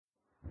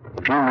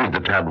If you read the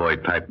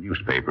tabloid-type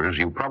newspapers,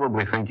 you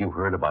probably think you've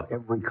heard about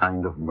every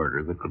kind of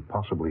murder that could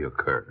possibly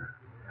occur.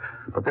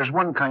 But there's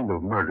one kind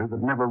of murder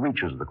that never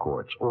reaches the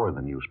courts or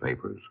the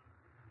newspapers.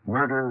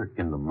 Murder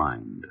in the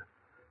mind.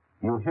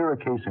 You'll hear a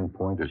case in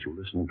point as you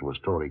listen to a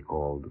story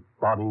called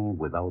Body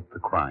Without the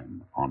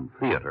Crime on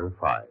Theater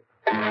 5.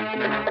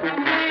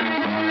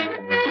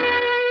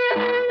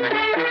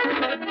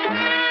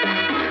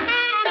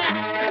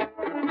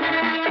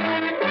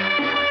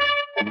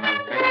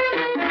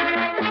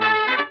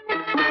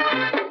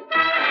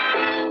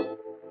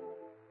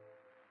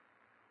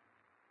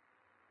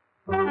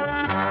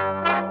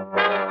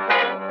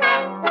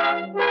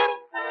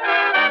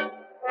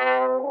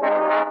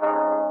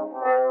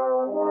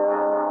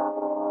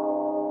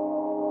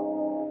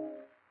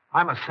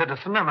 I'm a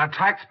citizen and a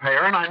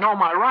taxpayer, and I know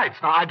my rights.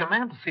 Now, I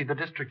demand to see the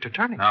district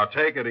attorney. Now,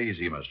 take it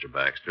easy, Mr.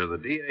 Baxter. The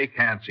DA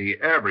can't see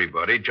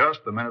everybody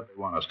just the minute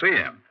they want to see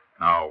him.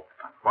 Now,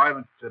 why don't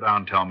you sit down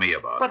and tell me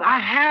about it? But I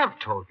have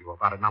told you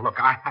about it. Now,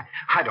 look,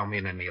 I don't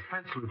mean any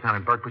offense,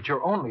 Lieutenant Burke, but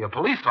you're only a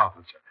police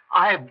officer.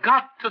 I've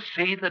got to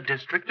see the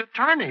district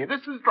attorney.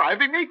 This is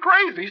driving me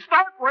crazy.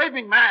 Stark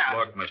raving mad.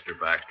 Look, Mr.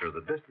 Baxter, the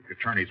district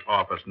attorney's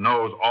office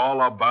knows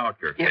all about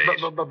your case.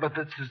 Yeah, but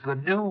this is the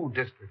new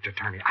district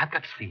attorney. I've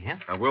got to see him.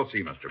 We'll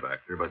see, Mr.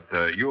 Baxter,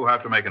 but you'll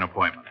have to make an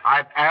appointment.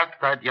 I've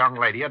asked that young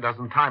lady a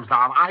dozen times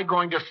now. Am I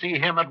going to see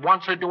him at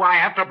once, or do I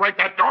have to break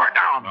that door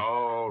down?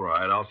 All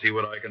right, I'll see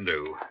what I can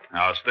do.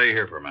 Now, stay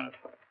here for a minute.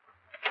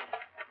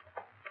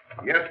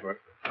 Yes, sir.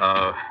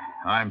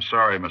 I'm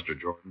sorry, Mr.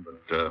 Jordan,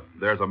 but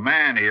there's a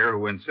man here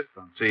who insists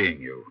on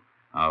seeing you.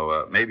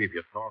 Now, maybe if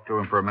you talk to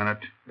him for a minute,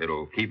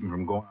 it'll keep him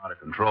from going out of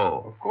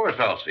control. Of course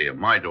I'll see him.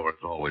 My door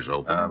is always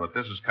open. But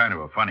this is kind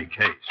of a funny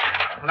case.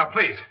 Now,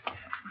 please.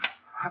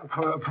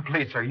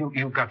 Please, sir,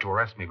 you've got to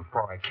arrest me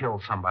before I kill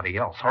somebody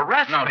else.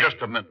 Arrest me! Now, just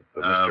a minute,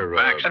 Mr.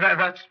 Baxter.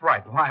 That's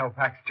right, Lyle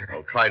Baxter.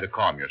 Well, try to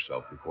calm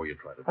yourself before you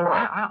try to talk. Oh,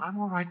 I'm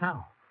all right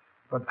now.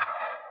 But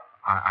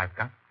I've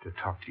got to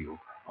talk to you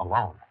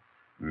alone.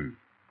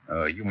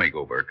 You may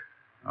go, Burke.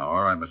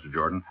 All right, Mr.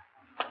 Jordan.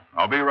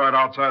 I'll be right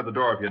outside the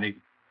door if you need.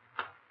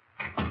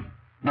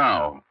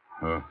 Now,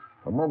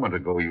 a moment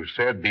ago you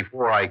said,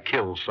 before I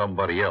kill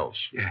somebody else.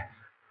 Yes.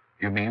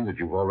 You mean that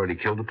you've already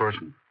killed a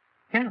person?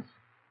 Yes,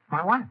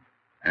 my wife.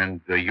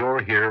 And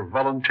you're here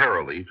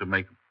voluntarily to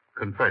make a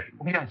confession?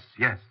 Yes.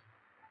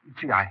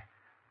 See, I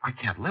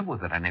can't live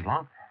with it any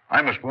longer.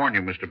 I must warn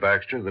you, Mr.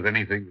 Baxter, that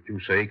anything that you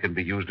say can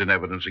be used in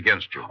evidence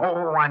against you.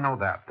 Oh, I know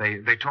that.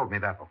 They told me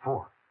that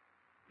before.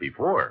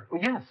 Before?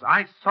 Well, yes,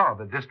 I saw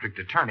the district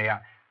attorney.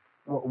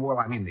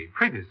 The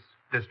previous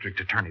district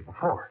attorney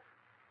before.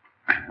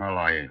 Well,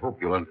 I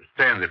hope you'll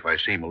understand if I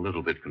seem a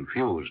little bit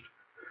confused.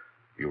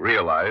 You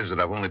realize that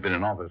I've only been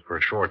in office for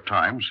a short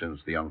time since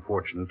the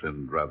unfortunate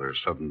and rather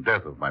sudden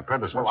death of my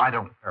predecessor. Well, I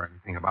don't care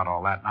anything about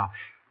all that now.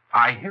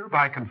 I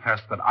hereby confess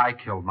that I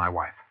killed my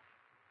wife.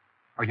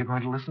 Are you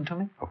going to listen to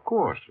me? Of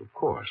course.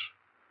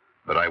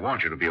 But I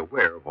want you to be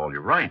aware of all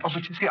your rights. Oh,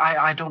 but you see,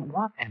 I don't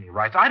want any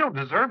rights. I don't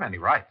deserve any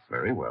rights.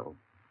 Very well.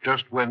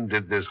 Just when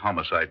did this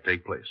homicide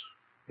take place?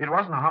 It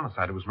wasn't a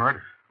homicide. It was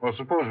murder. Well,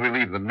 suppose we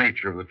leave the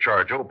nature of the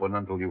charge open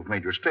until you've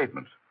made your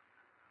statement.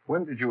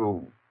 When did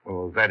your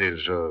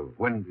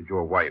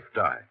wife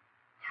die?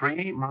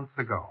 3 months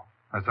ago,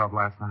 as of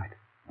last night.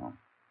 Well,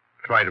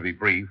 try to be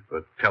brief,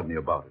 but tell me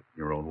about it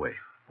in your own way.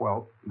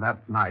 Well,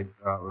 that night,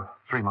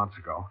 3 months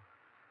ago,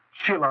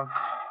 Sheila,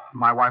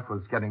 my wife,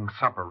 was getting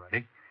supper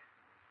ready.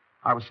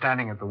 I was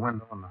standing at the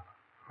window in the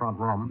front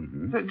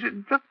room,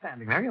 just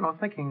standing there,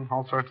 thinking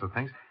all sorts of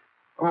things.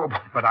 Oh,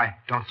 but I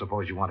don't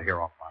suppose you want to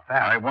hear all about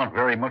that. I want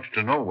very much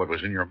to know what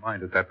was in your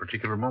mind at that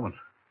particular moment.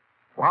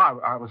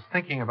 Well, I was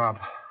thinking about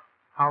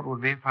how it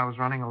would be if I was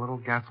running a little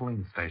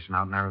gasoline station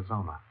out in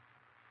Arizona.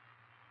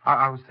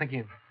 I was thinking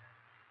of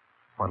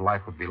what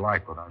life would be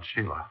like without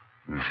Sheila.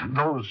 Mm-hmm.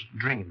 Those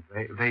dreams,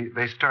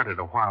 they started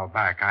a while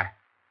back.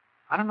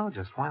 I don't know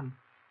just when.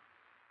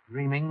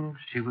 Dreaming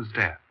she was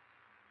dead.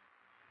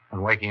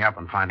 And waking up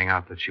and finding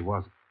out that she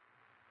wasn't.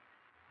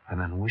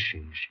 And then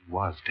wishing she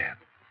was dead.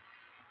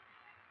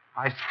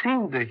 I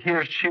seemed to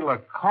hear Sheila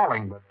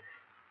calling, but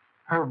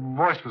her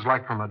voice was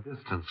like from a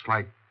distance,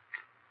 like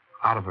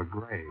out of a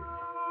grave.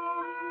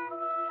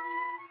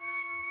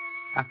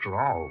 After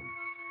all,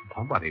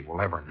 nobody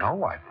will ever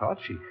know, I thought.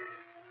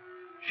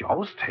 She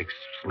always takes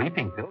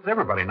sleeping pills.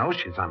 Everybody knows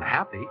she's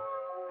unhappy.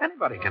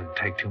 Anybody can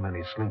take too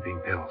many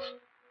sleeping pills.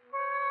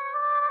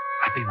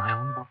 I'd be my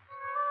own boss.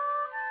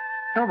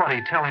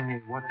 Nobody telling me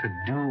what to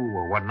do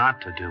or what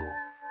not to do.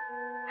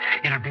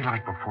 It'd be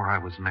like before I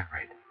was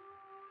married.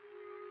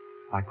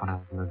 Like when I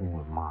was living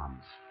with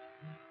moms.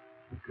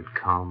 We could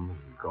come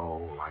and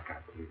go like I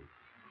pleased.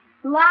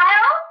 Lyle?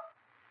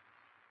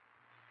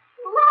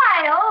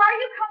 Lyle, are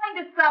you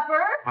coming to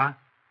supper? What?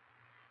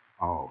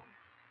 Oh,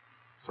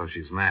 so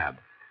she's mad.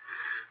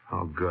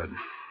 Oh, good.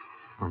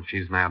 When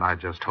she's mad, I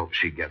just hope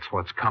she gets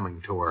what's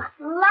coming to her.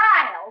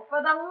 Lyle,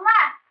 for the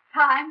last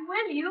time,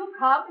 will you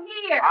come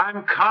here?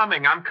 I'm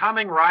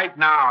coming right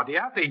now. Do you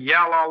have to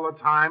yell all the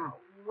time?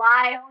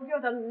 Lyle,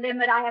 you're the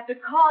limit. I have to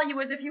call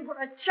you as if you were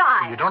a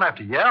child. You don't have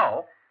to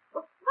yell.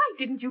 Well, why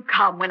didn't you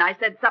come when I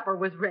said supper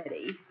was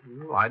ready?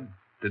 Well, I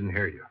didn't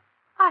hear you.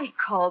 I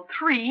called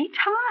 3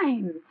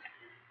 times.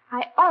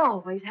 I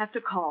always have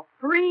to call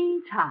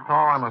 3 times. Oh,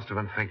 I must have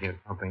been thinking of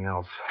something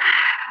else.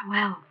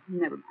 Well,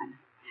 never mind.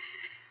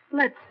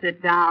 Let's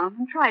sit down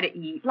and try to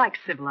eat like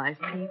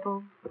civilized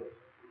people.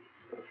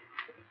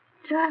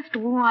 Just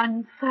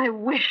once, I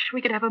wish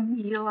we could have a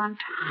meal on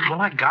time.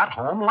 Well, I got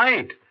home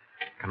late.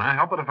 Can I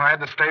help it if I had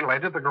to stay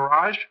late at the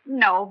garage?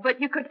 No,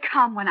 but you could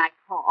come when I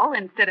call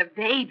instead of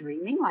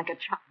daydreaming like a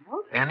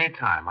child.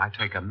 Anytime. I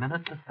take a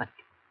minute to think.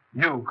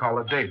 You call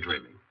it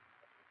daydreaming.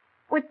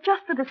 Well,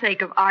 just for the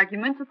sake of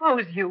argument,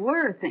 suppose you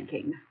were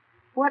thinking.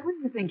 What were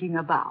you thinking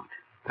about?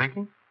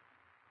 Thinking?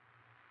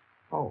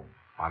 Oh,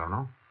 I don't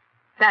know.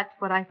 That's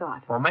what I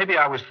thought. Well, maybe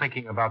I was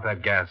thinking about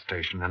that gas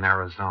station in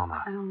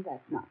Arizona. Oh,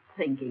 that's not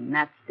thinking.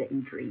 That's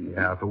daydreaming.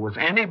 Yeah, if it was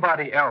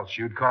anybody else,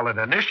 you'd call it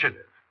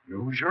initiative.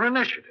 Use your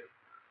initiative.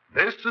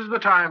 This is the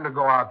time to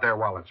go out there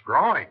while it's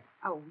growing.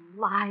 Oh,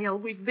 Lyle,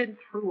 we've been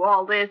through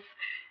all this.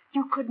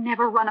 You could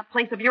never run a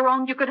place of your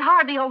own. You could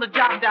hardly hold a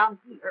job down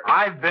here.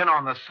 I've been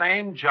on the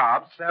same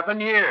job 7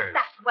 years.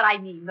 That's what I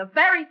mean. The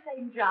very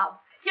same job.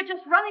 You're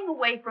just running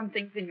away from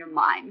things in your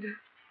mind.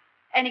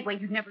 Anyway,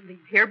 you'd never leave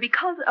here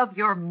because of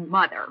your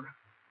mother.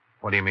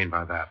 What do you mean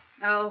by that?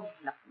 Oh,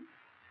 nothing.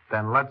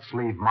 Then let's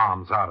leave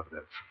Moms out of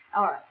this.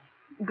 All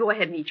right. Go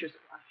ahead and eat your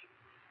squash.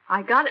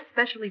 I got it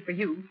specially for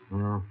you.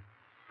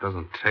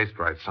 Doesn't taste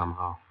right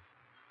somehow.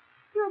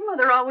 Your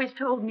mother always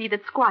told me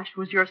that squash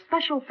was your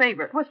special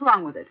favorite. What's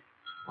wrong with it?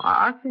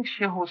 I think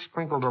she always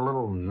sprinkled a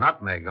little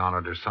nutmeg on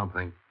it or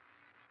something.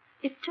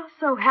 It just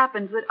so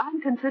happens that I'm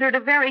considered a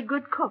very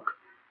good cook.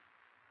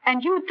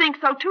 And you'd think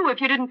so, too,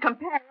 if you didn't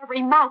compare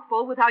every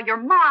mouthful with how your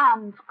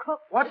mom's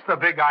cooked. What's the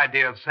big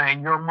idea of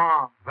saying your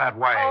mom's that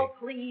way? Oh,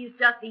 please,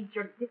 just eat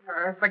your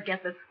dinner.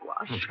 Forget the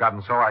squash. It's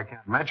gotten so I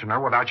can't mention her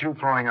without you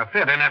throwing a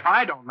fit. And if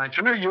I don't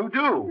mention her, you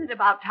do. It's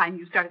about time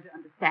you started to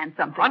understand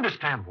something.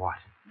 Understand what?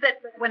 That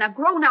when a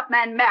grown-up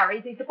man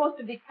marries, he's supposed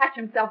to detach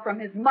himself from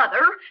his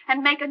mother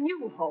and make a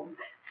new home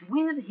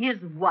with his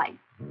wife.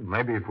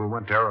 Maybe if we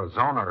went to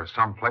Arizona or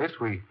someplace,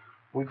 we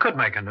could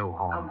make a new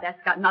home. Oh,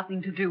 that's got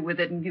nothing to do with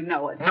it, and you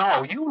know it.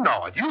 No, you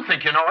know it. You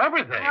think you know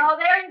everything. Oh,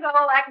 there you go,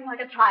 acting like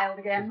a child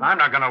again. I'm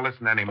not going to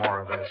listen to any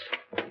more of this.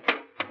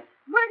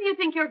 Where do you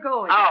think you're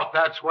going? Out,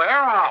 that's where.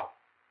 Out.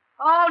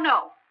 Oh,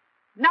 no.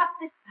 Not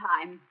this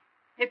time.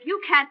 If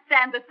you can't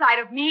stand the sight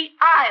of me,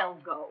 I'll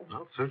go.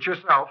 Well, suit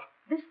yourself.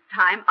 This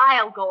time,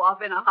 I'll go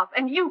off in a huff,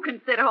 and you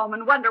can sit home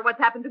and wonder what's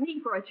happened to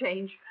me for a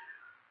change.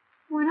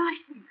 When I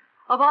think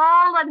of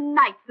all the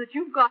nights that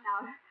you've gone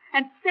out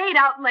and stayed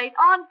out late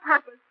on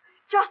purpose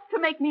just to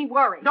make me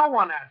worry. No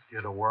one asked you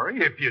to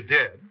worry, if you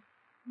did.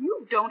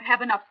 You don't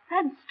have enough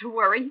sense to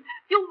worry.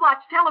 You'll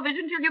watch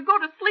television till you go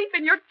to sleep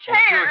in your chair.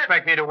 If you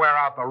expect me to wear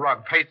out the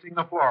rug pacing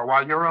the floor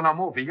while you're in a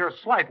movie, you're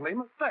slightly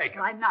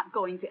mistaken. I'm not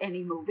going to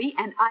any movie,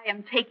 and I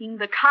am taking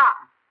the car.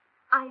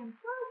 I am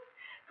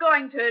just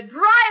going to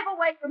drive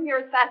away from here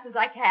as fast as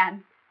I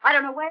can. I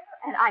don't know where,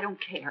 and I don't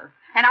care.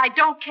 And I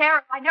don't care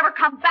if I never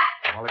come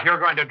back. Well, if you're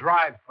going to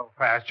drive so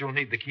fast, you'll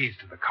need the keys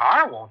to the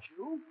car, won't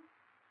you?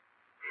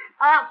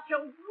 I'll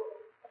show you.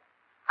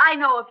 I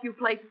know a few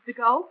places to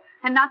go,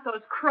 and not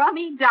those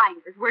crummy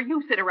diners where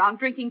you sit around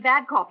drinking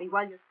bad coffee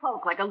while you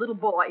sulk like a little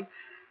boy.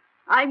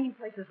 I mean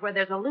places where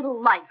there's a little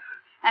life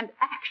and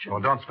action.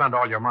 Well, don't spend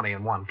all your money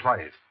in one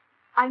place.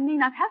 I may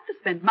not have to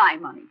spend my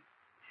money.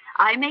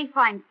 I may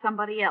find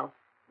somebody else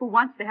who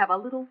wants to have a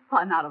little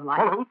fun out of life.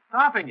 Well, who's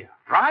stopping you?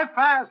 Drive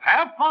fast,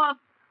 have fun.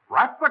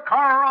 Wrap the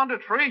car around a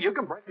tree. You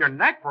can break your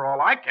neck for all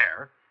I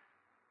care.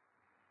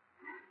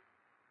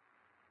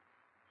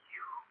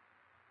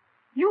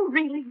 You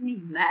really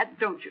mean that,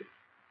 don't you?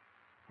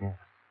 Yes.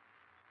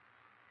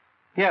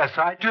 Yes,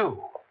 I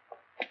do.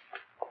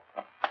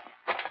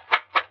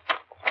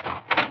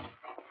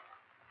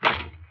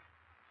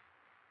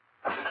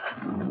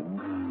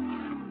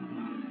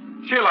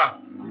 Sheila!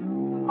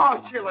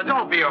 Oh, Sheila,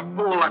 don't be a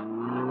fool.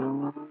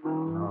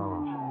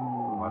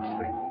 Oh, what's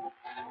the...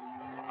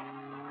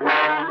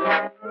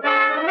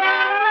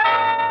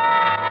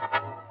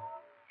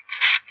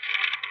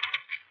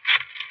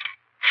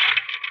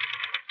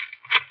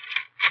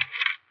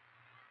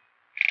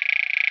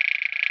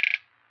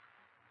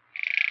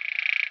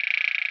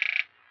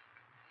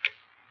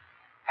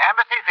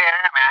 Embassy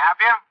Theater, may I help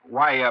you?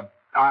 Why,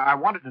 I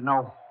wanted to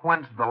know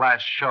when's the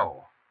last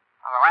show.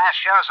 Well, the last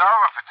show's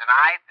over for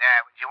tonight.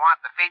 Would you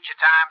want the feature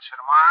times for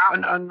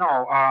tomorrow?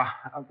 No,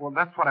 well,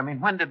 that's what I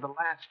mean. When did the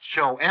last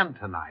show end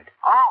tonight?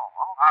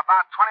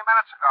 About 20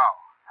 minutes ago.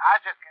 I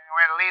was just getting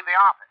ready to leave the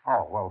office.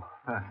 Oh, well,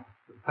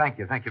 thank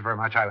you very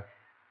much. I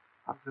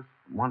was just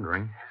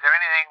wondering. Is there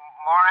anything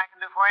more I can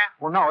do for you?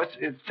 Well, no,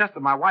 it's just that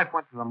my wife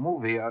went to the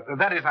movie.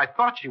 That is, I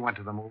thought she went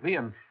to the movie,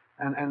 and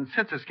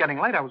since it's getting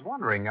late, I was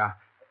wondering,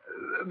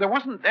 there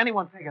wasn't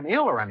anyone taken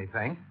ill or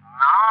anything.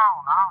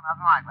 No,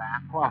 nothing like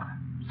that. Well,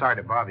 sorry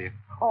to bother you.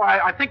 Oh,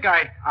 I think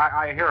I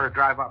hear her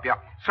drive up, yeah.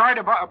 Sorry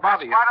to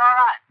bother you. Quite all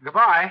right.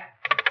 Goodbye.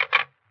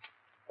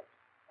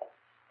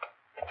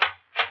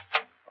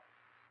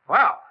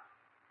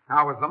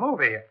 How was the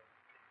movie?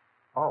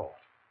 Oh.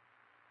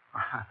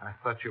 I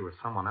thought you were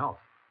someone else.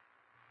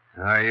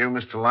 Are you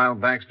Mr. Lyle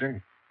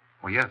Baxter?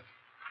 Well, yes.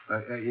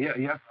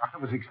 Yes, I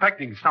was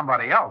expecting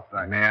somebody else.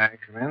 May I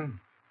come in?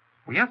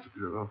 Well, yes,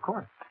 of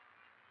course.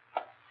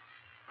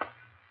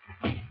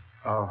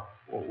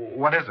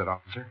 What is it,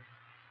 officer?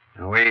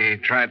 We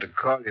tried to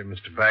call you,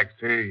 Mr.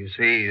 Baxter. You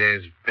see,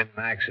 there's been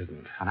an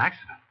accident. An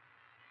accident?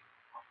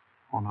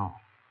 Oh, no.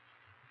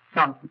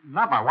 No,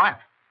 not my wife.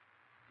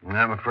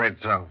 I'm afraid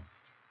so.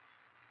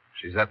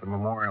 She's at the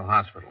Memorial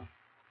Hospital.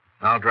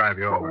 I'll drive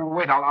you over.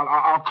 Wait,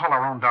 I'll call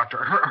our own doctor.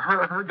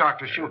 Her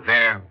doctor, she'll...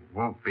 There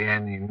won't be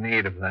any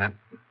need of that.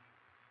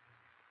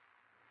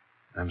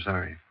 I'm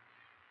sorry.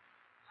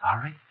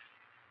 Sorry?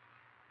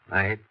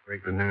 I hate to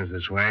break the news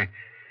this way.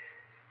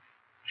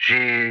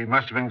 She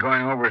must have been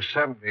going over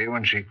 70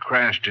 when she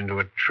crashed into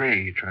a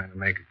tree trying to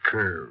make a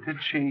curve. Did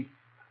she?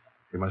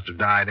 She must have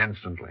died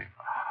instantly.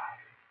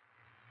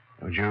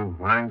 Would you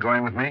mind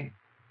going with me?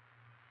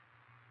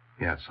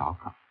 Yes, I'll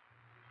come.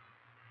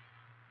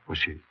 Was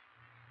she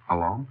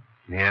alone?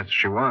 Yes,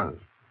 she was.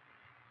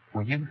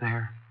 Were you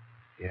there?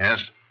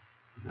 Yes.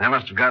 I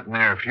must have gotten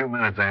there a few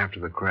minutes after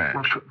the crash.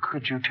 Well,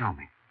 could you tell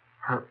me?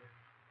 Her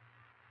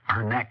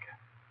neck.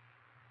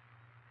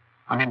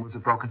 I mean, was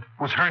it broken?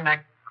 Was her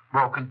neck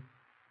broken?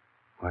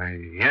 Why,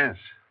 yes.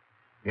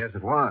 Yes,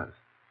 it was.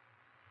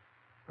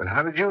 But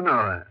how did you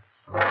know that?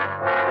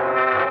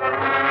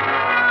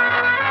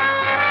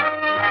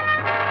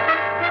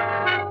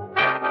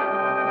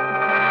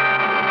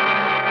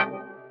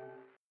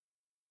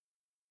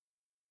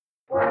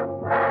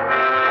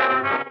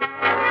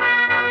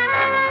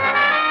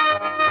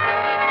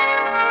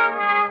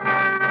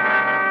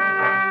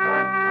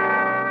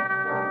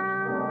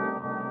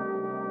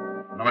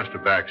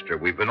 Mr. Baxter,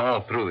 we've been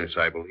all through this,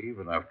 I believe,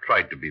 and I've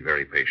tried to be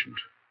very patient.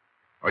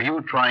 Are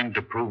you trying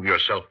to prove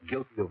yourself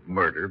guilty of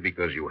murder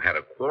because you had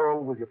a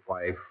quarrel with your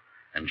wife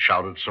and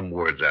shouted some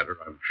words at her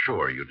I'm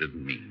sure you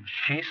didn't mean?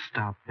 She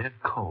stopped dead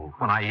cold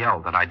when I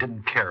yelled that I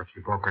didn't care if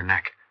she broke her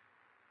neck.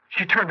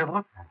 She turned and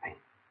looked at me.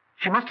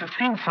 She must have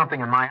seen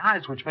something in my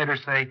eyes which made her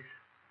say,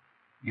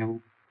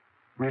 "You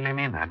really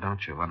mean that,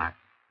 don't you?" And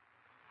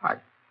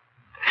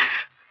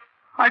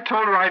I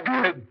told her I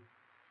did.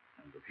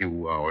 And a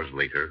few hours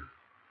later,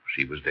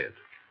 she was dead.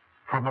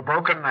 From a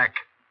broken neck.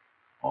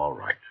 All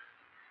right.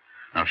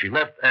 Now, she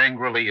left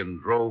angrily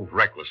and drove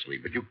recklessly,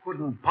 but you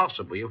couldn't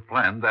possibly have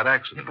planned that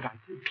accident. Yeah, but I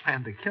did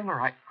plan to kill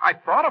her. I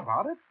thought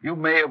about it. You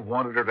may have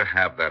wanted her to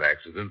have that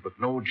accident, but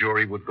no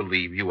jury would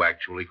believe you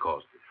actually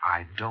caused it.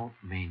 I don't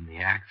mean the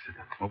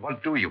accident. Well,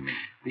 what do you mean?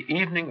 The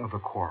evening of the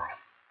quarrel.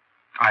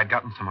 I had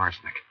gotten some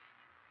arsenic.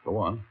 Go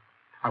on.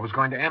 I was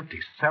going to empty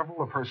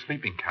several of her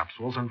sleeping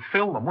capsules and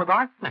fill them with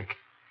arsenic.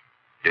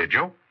 Did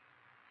you?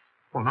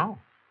 Well, no.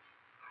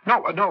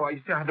 No,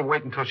 I had to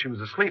wait until she was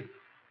asleep.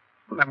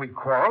 And then we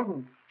quarreled,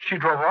 and she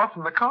drove off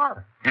in the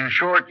car. In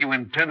short, you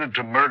intended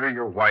to murder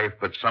your wife,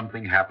 but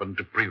something happened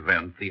to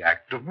prevent the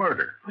act of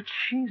murder. But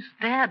she's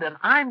dead, and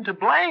I'm to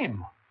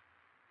blame.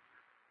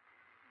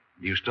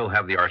 Do you still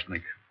have the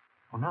arsenic?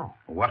 Oh, no.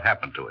 Well, what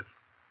happened to it?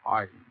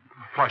 I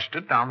flushed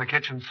it down the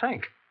kitchen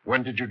sink.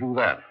 When did you do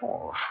that?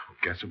 Oh,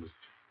 I guess it was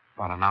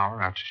about an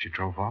hour after she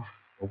drove off.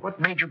 Well, what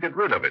made you get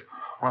rid of it?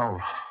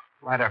 Well,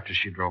 right after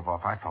she drove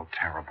off, I felt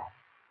terrible.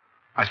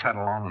 I sat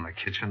alone in the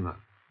kitchen. The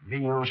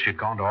meal she'd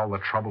gone to all the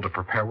trouble to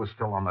prepare was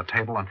still on the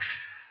table, and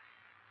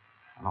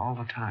all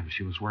the time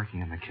she was working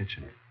in the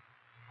kitchen.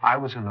 I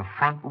was in the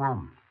front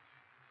room,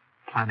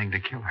 planning to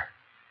kill her.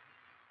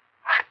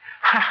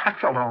 I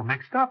felt all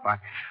mixed up.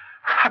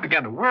 I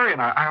began to worry,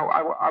 and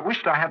I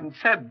wished I hadn't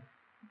said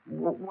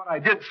what I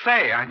did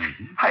say.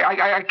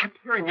 I kept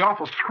hearing the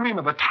awful scream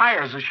of the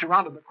tires as she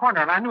rounded the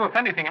corner, and I knew if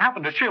anything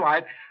happened to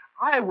Sheila,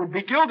 I would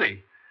be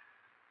guilty.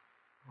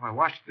 I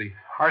washed the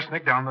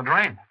arsenic down the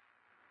drain.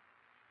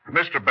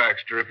 Mr.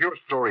 Baxter, if your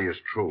story is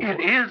true... It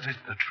is. It's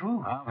the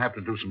truth. I'll have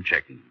to do some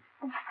checking.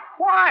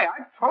 Why?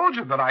 I told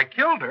you that I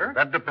killed her.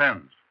 That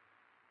depends.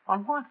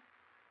 On what?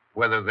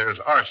 Whether there's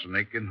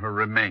arsenic in her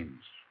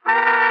remains.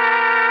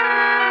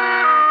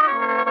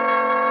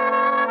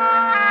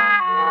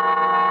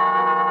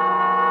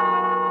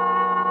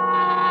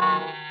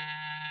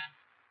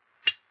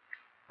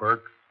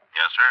 Burke?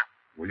 Yes, sir?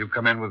 Will you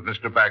come in with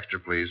Mr. Baxter,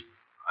 please?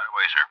 Right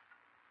away, sir.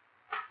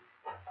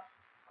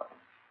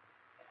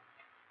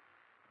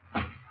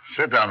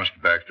 Sit down, Mr.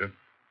 Baxter.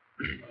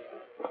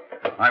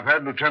 I've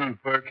had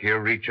Lieutenant Burke here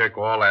recheck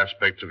all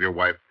aspects of your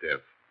wife's death.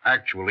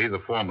 Actually, the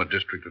former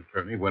district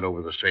attorney went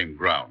over the same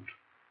ground.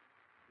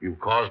 You've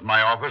caused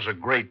my office a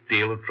great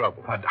deal of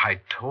trouble. But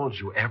I told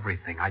you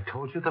everything. I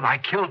told you that I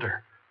killed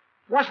her.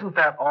 Wasn't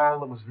that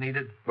all that was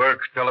needed?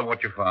 Burke, tell him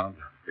what you found.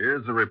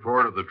 Here's the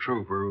report of the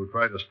trooper who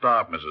tried to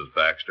stop Mrs.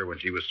 Baxter when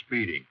she was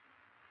speeding.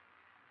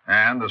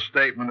 And the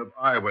statement of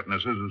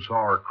eyewitnesses who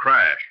saw her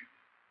crash.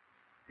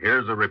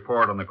 Here's the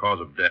report on the cause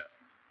of death.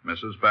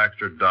 Mrs.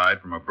 Baxter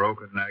died from a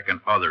broken neck and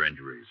other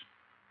injuries.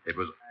 It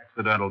was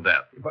accidental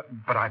death.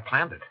 But I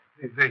planned it.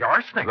 The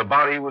arsenic. The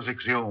body was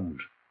exhumed.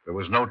 There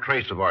was no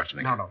trace of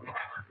arsenic. No.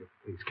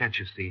 Please, can't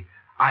you see?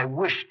 I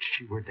wished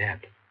she were dead.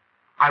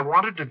 I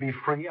wanted to be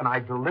free, and I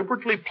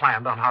deliberately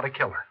planned on how to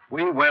kill her.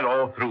 We went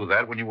all through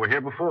that when you were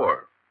here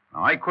before.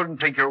 Now, I couldn't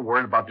take your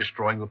word about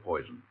destroying the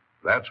poison.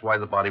 That's why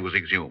the body was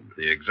exhumed.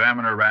 The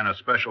examiner ran a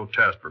special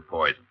test for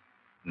poison.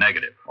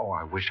 Negative. Oh,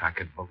 I wish I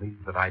could believe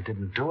that I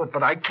didn't do it,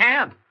 but I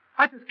can't.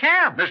 I just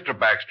can't. Mr.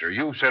 Baxter,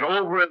 you said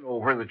over and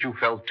over that you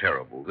felt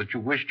terrible, that you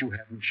wished you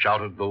hadn't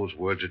shouted those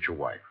words at your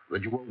wife,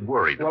 that you were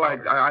worried Well, about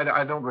her.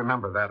 I don't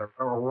remember that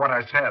or what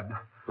I said.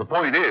 The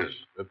point is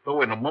that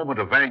though in a moment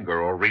of anger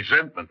or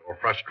resentment or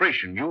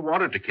frustration you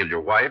wanted to kill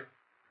your wife,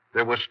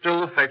 there was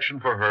still affection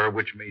for her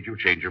which made you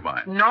change your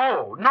mind.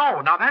 No.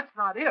 Now, that's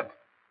not it.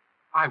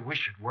 I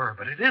wish it were,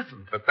 but it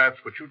isn't. But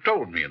that's what you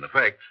told me, in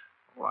effect.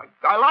 Well,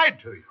 I lied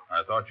to you.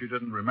 I thought you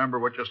didn't remember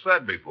what you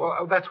said before.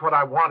 Well, that's what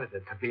I wanted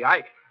it to be.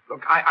 I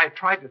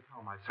tried to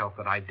tell myself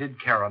that I did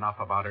care enough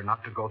about her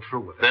not to go through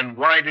with it. Then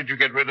why did you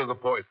get rid of the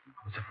poison?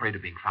 I was afraid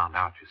of being found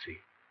out, you see.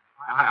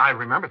 I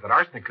remembered that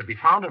arsenic could be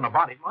found in a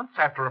body months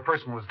after a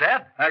person was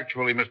dead.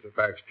 Actually, Mr.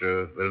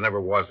 Baxter, there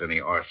never was any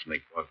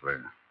arsenic, was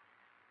there?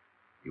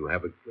 You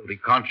have a guilty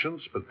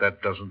conscience, but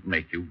that doesn't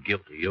make you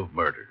guilty of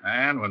murder.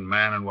 And when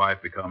man and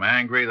wife become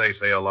angry, they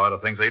say a lot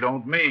of things they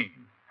don't mean.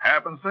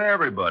 Happens to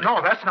everybody.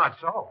 No, that's not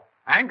so.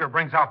 Anger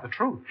brings out the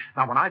truth.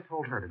 Now, when I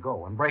told her to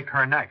go and break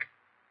her neck,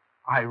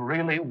 I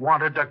really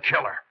wanted to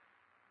kill her.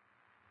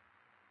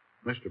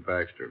 Mr.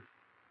 Baxter,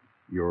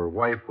 your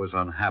wife was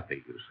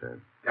unhappy, you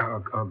said.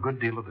 A good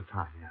deal of the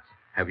time, yes.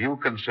 Have you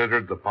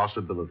considered the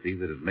possibility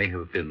that it may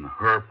have been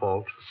her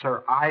fault?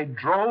 Sir, I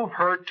drove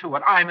her to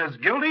it. I'm as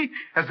guilty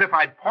as if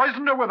I'd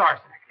poisoned her with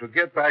arsenic. To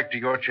get back to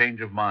your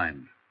change of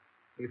mind,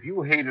 if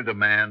you hated a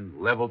man,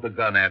 leveled a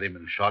gun at him,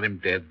 and shot him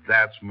dead,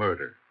 that's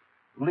murder.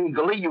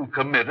 Legally, you've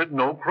committed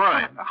no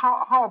crime.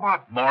 How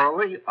about...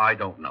 Morally, I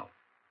don't know.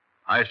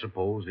 I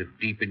suppose if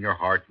deep in your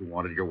heart you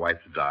wanted your wife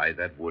to die,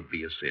 that would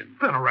be a sin.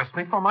 Then arrest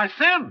me for my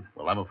sin.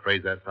 Well, I'm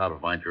afraid that's out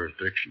of my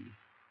jurisdiction.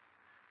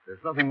 There's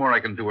nothing more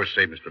I can do or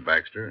say, Mr.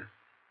 Baxter,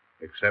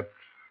 except,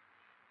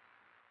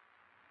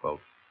 well,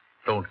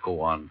 don't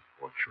go on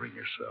torturing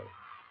yourself.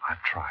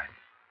 I've tried.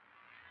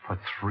 For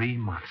 3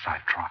 months,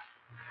 I've tried.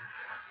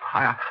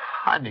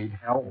 I need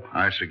help.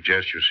 I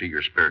suggest you see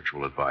your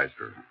spiritual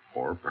advisor,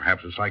 or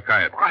perhaps a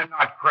psychiatrist. I'm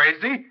not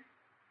crazy.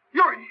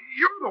 You're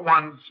the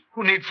ones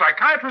who need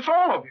psychiatrists,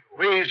 all of you.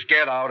 Please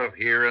get out of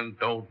here and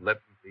don't let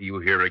me see you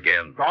here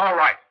again. All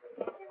right.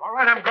 All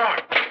right, I'm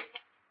going.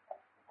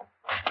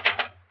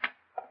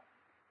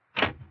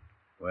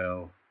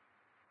 Well,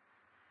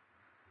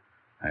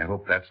 I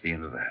hope that's the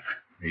end of that.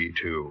 Me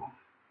too.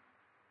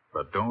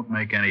 But don't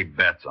make any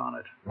bets on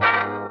it.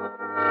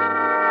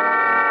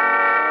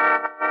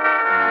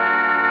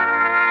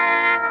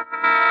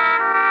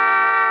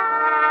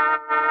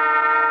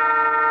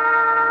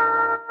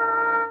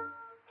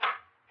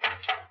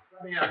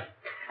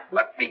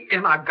 Let me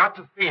in. I've got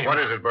to see him. What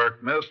is it,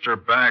 Burke? Mr.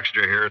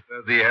 Baxter here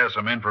says he has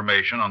some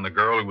information on the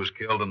girl who was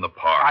killed in the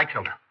park. I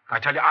killed her. I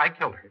tell you, I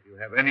killed her. If you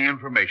have any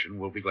information,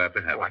 we'll be glad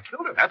to have Oh, it. I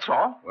killed her, that's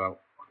all. Well,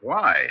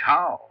 why?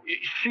 How?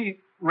 She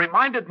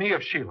reminded me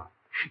of Sheila.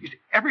 You see,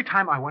 every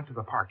time I went to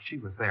the park, she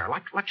was there,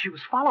 like she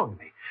was following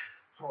me.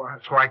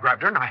 So I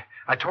grabbed her, and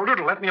I told her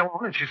to let me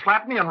alone, and she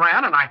slapped me and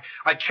ran, and I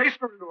chased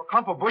her into a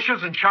clump of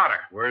bushes and shot her.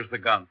 Where's the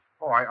gun?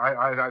 Oh,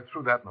 I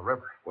threw that in the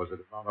river. Was it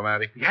an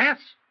automatic? Yes.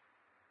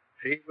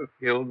 She was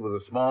killed with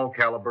a small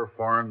caliber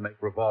foreign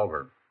make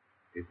revolver.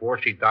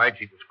 Before she died,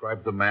 she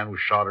described the man who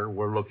shot her.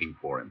 We're looking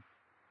for him.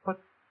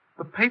 But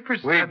the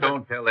papers We said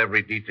don't tell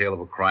every detail of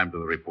a crime to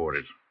the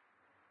reporters.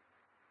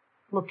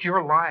 Look,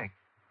 you're lying.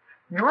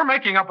 You're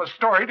making up a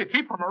story to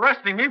keep from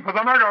arresting me for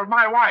the murder of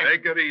my wife.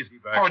 Take it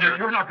easy, Oh, Baxter.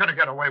 you're not going to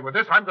get away with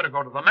this. I'm going to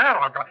go to the mayor.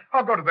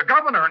 I'll go to the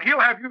governor, and he'll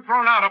have you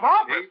thrown out of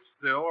office. Keep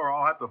still, or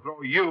I'll have to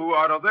throw you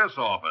out of this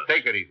office.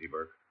 Take it easy,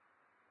 Burke.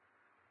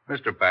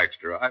 Mr.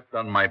 Baxter, I've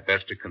done my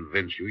best to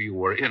convince you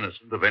were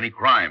innocent of any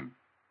crime.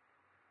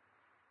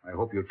 I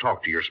hope you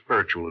talk to your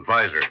spiritual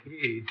advisor.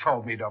 He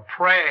told me to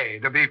pray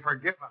to be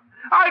forgiven.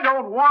 I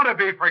don't want to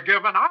be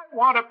forgiven. I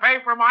want to pay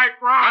for my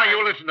crime. Now,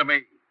 you listen to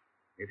me.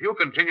 If you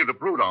continue to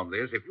brood on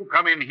this, if you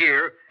come in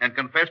here and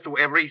confess to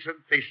every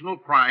sensational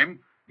crime,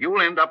 you'll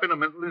end up in a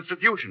mental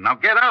institution. Now,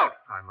 get out.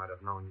 I might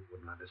have known you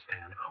wouldn't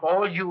understand.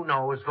 All you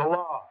know is the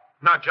law,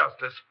 not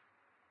justice.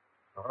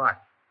 All right.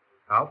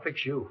 I'll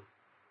fix you.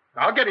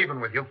 I'll get even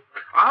with you.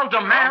 I'll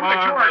demand Come that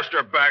on,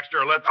 you're... Mr.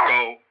 Baxter, let's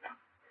go.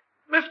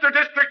 Mr.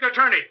 District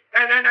Attorney,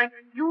 and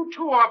you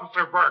too,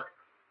 Officer Burke,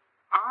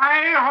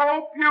 I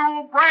hope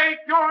you break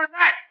your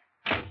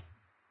neck.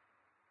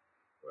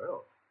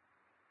 Well,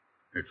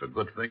 it's a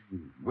good thing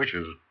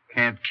wishes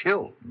can't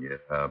kill. Yeah,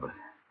 but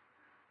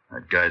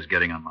that guy's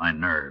getting on my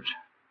nerves.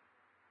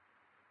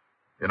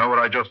 You know what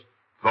I just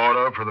thought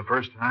of for the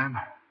first time?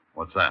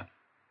 What's that?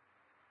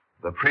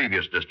 The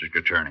previous district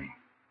attorney,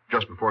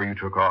 just before you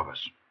took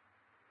office.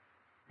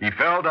 He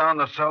fell down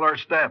the cellar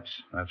steps.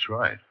 That's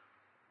right.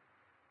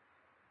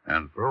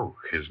 And broke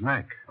his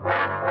neck.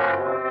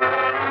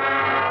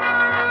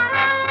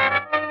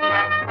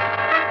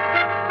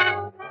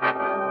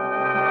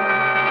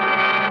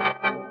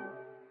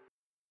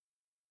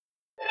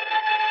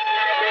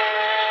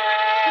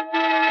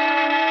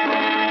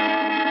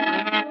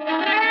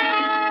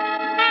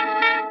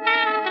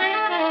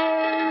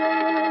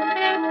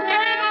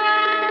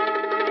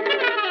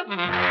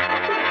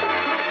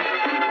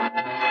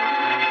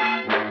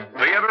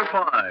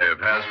 5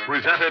 has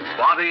presented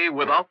Body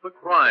Without the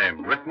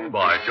Crime, written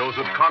by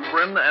Joseph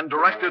Cochran and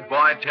directed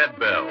by Ted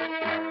Bell.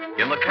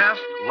 In the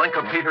cast,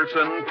 Lenka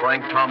Peterson,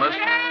 Frank Thomas,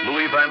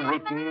 Louis Van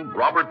Rooten,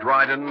 Robert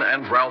Dryden,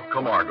 and Ralph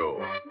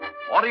Camargo.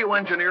 Audio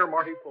engineer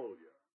Marty Fuller.